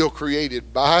you're still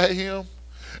created by him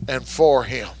and for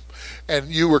him. And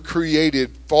you were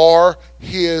created for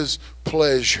his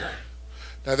pleasure.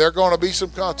 Now, there are going to be some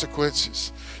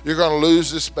consequences. You're going to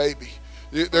lose this baby.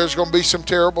 There's going to be some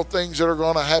terrible things that are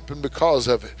going to happen because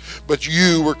of it. But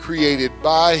you were created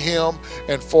by him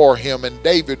and for him. And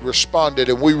David responded.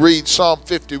 And we read Psalm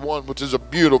 51, which is a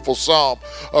beautiful psalm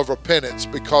of repentance,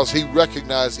 because he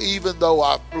recognized, even though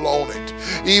I've blown it,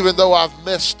 even though I've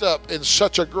messed up in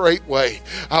such a great way,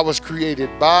 I was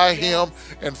created by him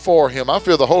and for him. I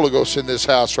feel the Holy Ghost in this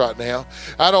house right now.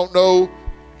 I don't know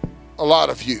a lot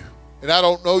of you. And I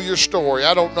don't know your story.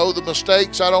 I don't know the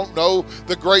mistakes. I don't know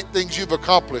the great things you've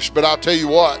accomplished. But I'll tell you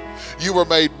what, you were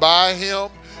made by him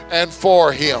and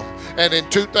for him. And in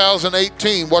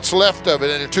 2018, what's left of it,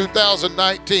 and in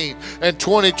 2019 and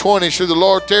 2020, should the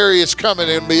Lord tarry is coming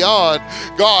and beyond,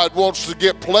 God wants to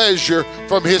get pleasure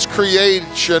from his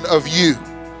creation of you.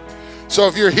 So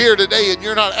if you're here today and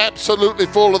you're not absolutely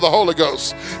full of the Holy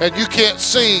Ghost, and you can't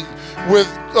sing with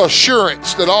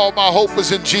assurance that all my hope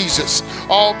is in Jesus,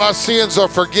 all my sins are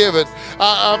forgiven,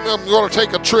 I'm going to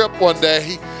take a trip one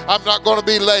day, I'm not going to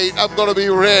be late, I'm going to be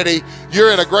ready,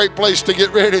 you're in a great place to get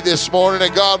ready this morning,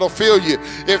 and God will fill you.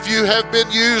 If you have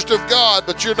been used of God,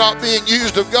 but you're not being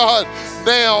used of God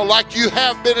now like you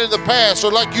have been in the past,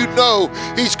 or like you know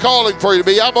he's calling for you to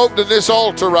be, I'm opening this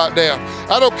altar right now.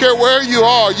 I don't care where you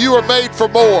are, you are made for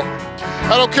more.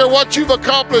 I don't care what you've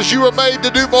accomplished, you were made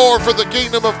to do more for the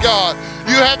kingdom of God.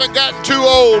 You haven't gotten too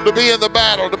old to be in the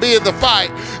battle, to be in the fight.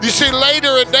 You see,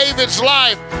 later in David's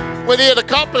life, when he had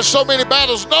accomplished so many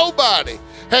battles, nobody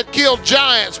had killed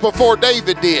giants before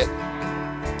David did.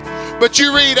 But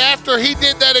you read, after he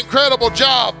did that incredible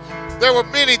job, there were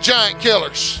many giant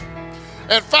killers.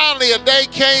 And finally a day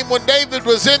came when David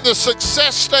was in the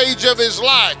success stage of his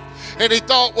life, and he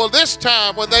thought, well, this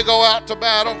time when they go out to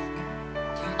battle,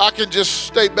 I can just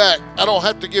stay back. I don't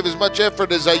have to give as much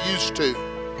effort as I used to.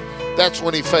 That's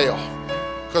when he fell.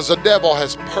 Because the devil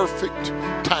has perfect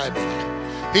timing.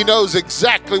 He knows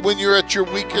exactly when you're at your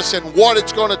weakest and what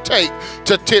it's going to take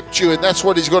to tempt you, and that's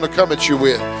what he's going to come at you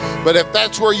with. But if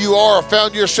that's where you are or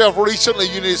found yourself recently,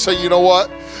 you need to say, you know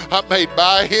what? I'm made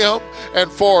by him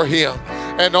and for him.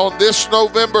 And on this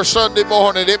November Sunday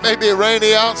morning, it may be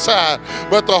rainy outside,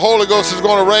 but the Holy Ghost is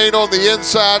going to rain on the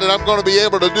inside, and I'm going to be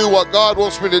able to do what God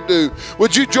wants me to do.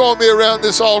 Would you join me around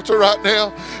this altar right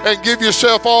now and give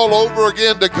yourself all over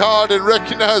again to God and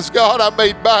recognize, God, I'm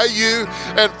made by you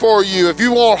and for you. If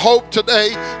you want hope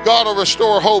today, God will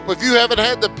restore hope. If you haven't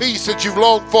had the peace that you've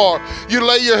longed for, you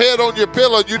lay your head on your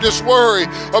pillow and you just worry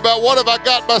about what have I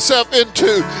got myself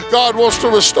into. God wants to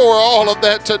restore all of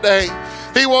that today.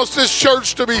 He wants this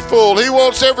church to be full. He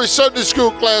wants every Sunday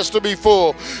school class to be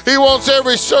full. He wants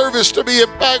every service to be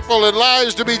impactful and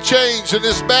lives to be changed and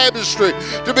this baptistry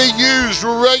to be used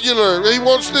regular. He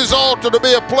wants this altar to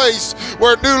be a place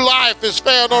where new life is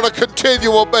found on a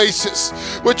continual basis.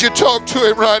 Would you talk to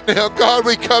him right now? God,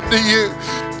 we come to you.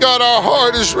 God, our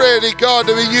heart is ready, God,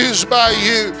 to be used by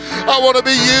you. I want to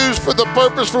be used for the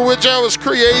purpose for which I was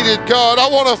created, God. I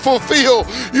want to fulfill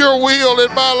your will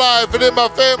in my life and in my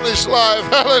family's life.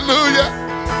 Hallelujah.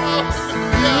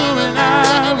 You and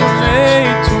I were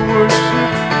made to worship.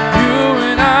 You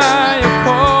and I are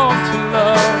called to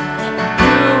love.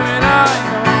 You and I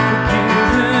are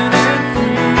forgiven and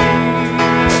free.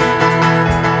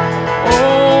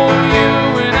 Oh, you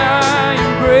and I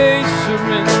embrace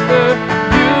surrender.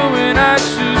 You and I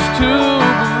choose to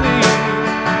believe.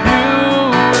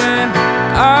 You and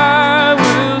I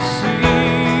will see.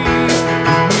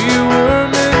 We were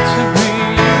meant to be.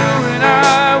 You and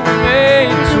I were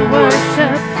made to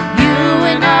worship. You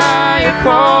and I are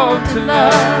called to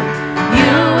love.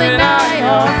 You and I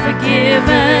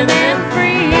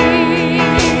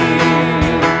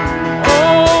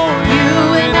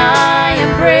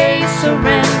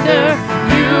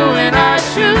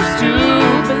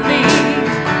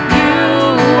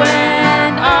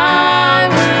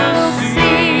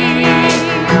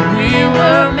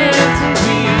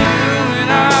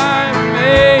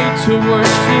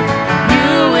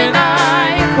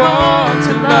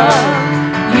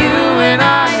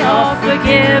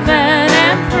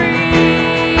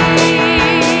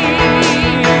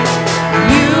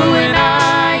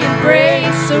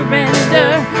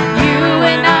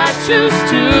choose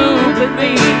to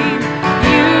believe.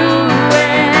 You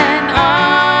and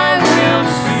I will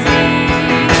see.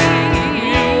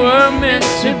 We were meant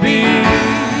to be.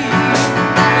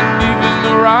 And even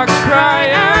the rocks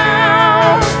cry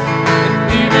out,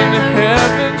 and even the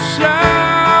heavens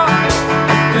shout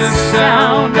at the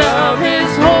sound of His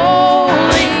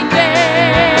holy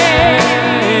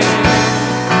name.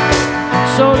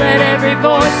 So let every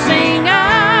voice sing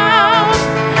out,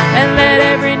 and let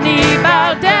every knee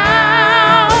bow down.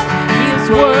 He is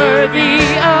worthy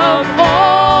of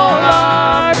all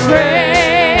our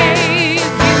praise.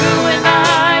 You and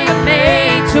I are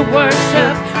made to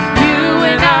worship. You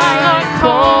and I are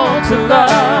called to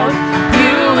love.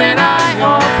 You and I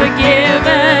are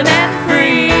forgiven and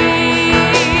free.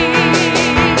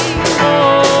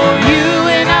 Oh, you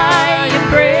and I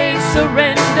embrace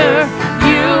surrender.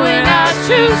 You and I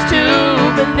choose to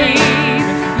believe.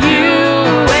 You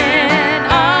and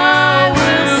I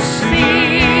will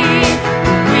see.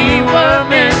 We were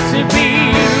meant to be.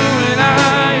 You and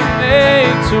I are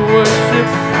made to worship.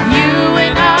 You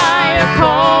and I are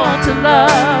called to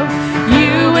love.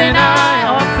 You and I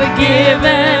are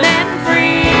forgiven and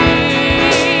free.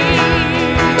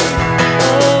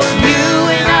 Oh, you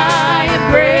and I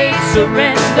embrace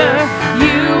surrender.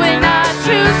 You and I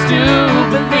choose to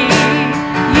believe.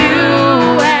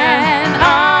 You and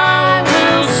I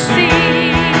will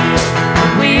see.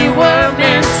 We were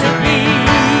meant to be.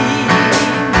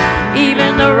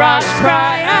 Even the rocks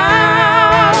cry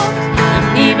out,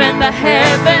 and even the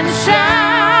heavens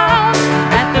shout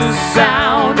at the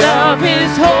sound of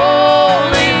His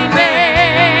holy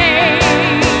name.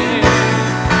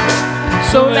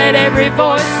 So let every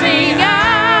voice sing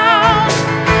out,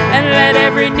 and let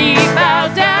every knee bow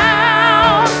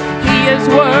down. He is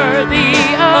worthy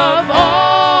of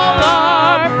all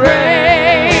our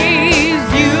praise.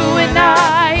 You and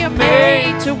I are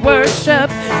made to worship.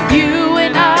 You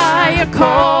and I are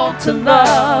called to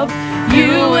love.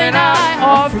 You and I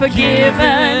are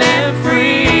forgiven and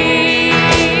free.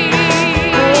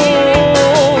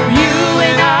 Oh, you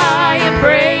and I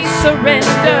embrace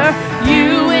surrender.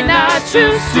 You and I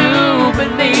choose to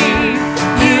believe.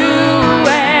 You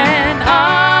and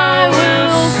I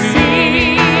will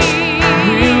see.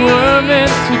 We were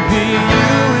meant to be.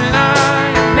 You and I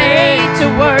made to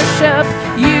worship.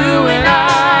 You and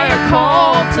I are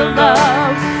called to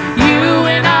love. You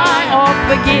and I are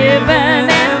forgiven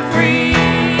and free.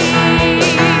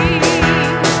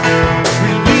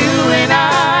 You and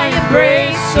I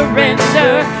embrace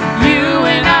surrender. You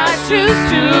and I choose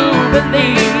to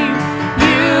believe.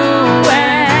 You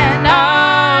and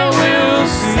I will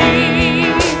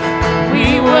see. We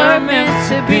were meant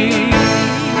to be.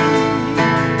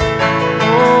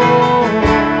 Oh,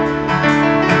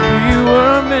 we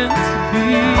were meant to be.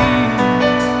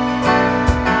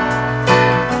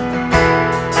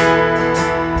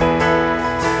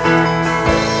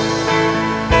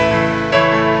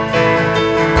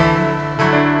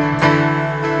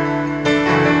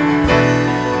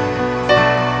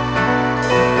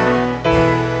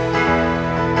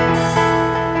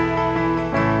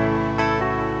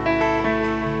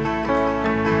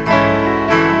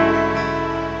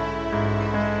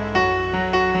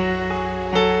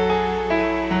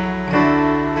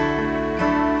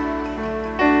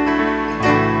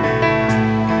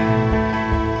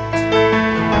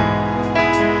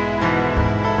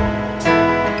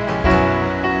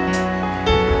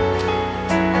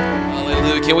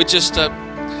 Can we just,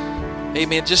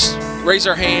 amen, just raise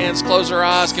our hands, close our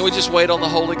eyes. Can we just wait on the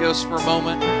Holy Ghost for a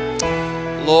moment?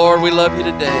 Lord, we love you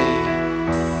today.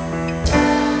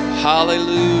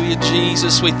 Hallelujah,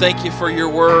 Jesus. We thank you for your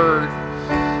word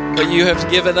that you have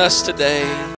given us today.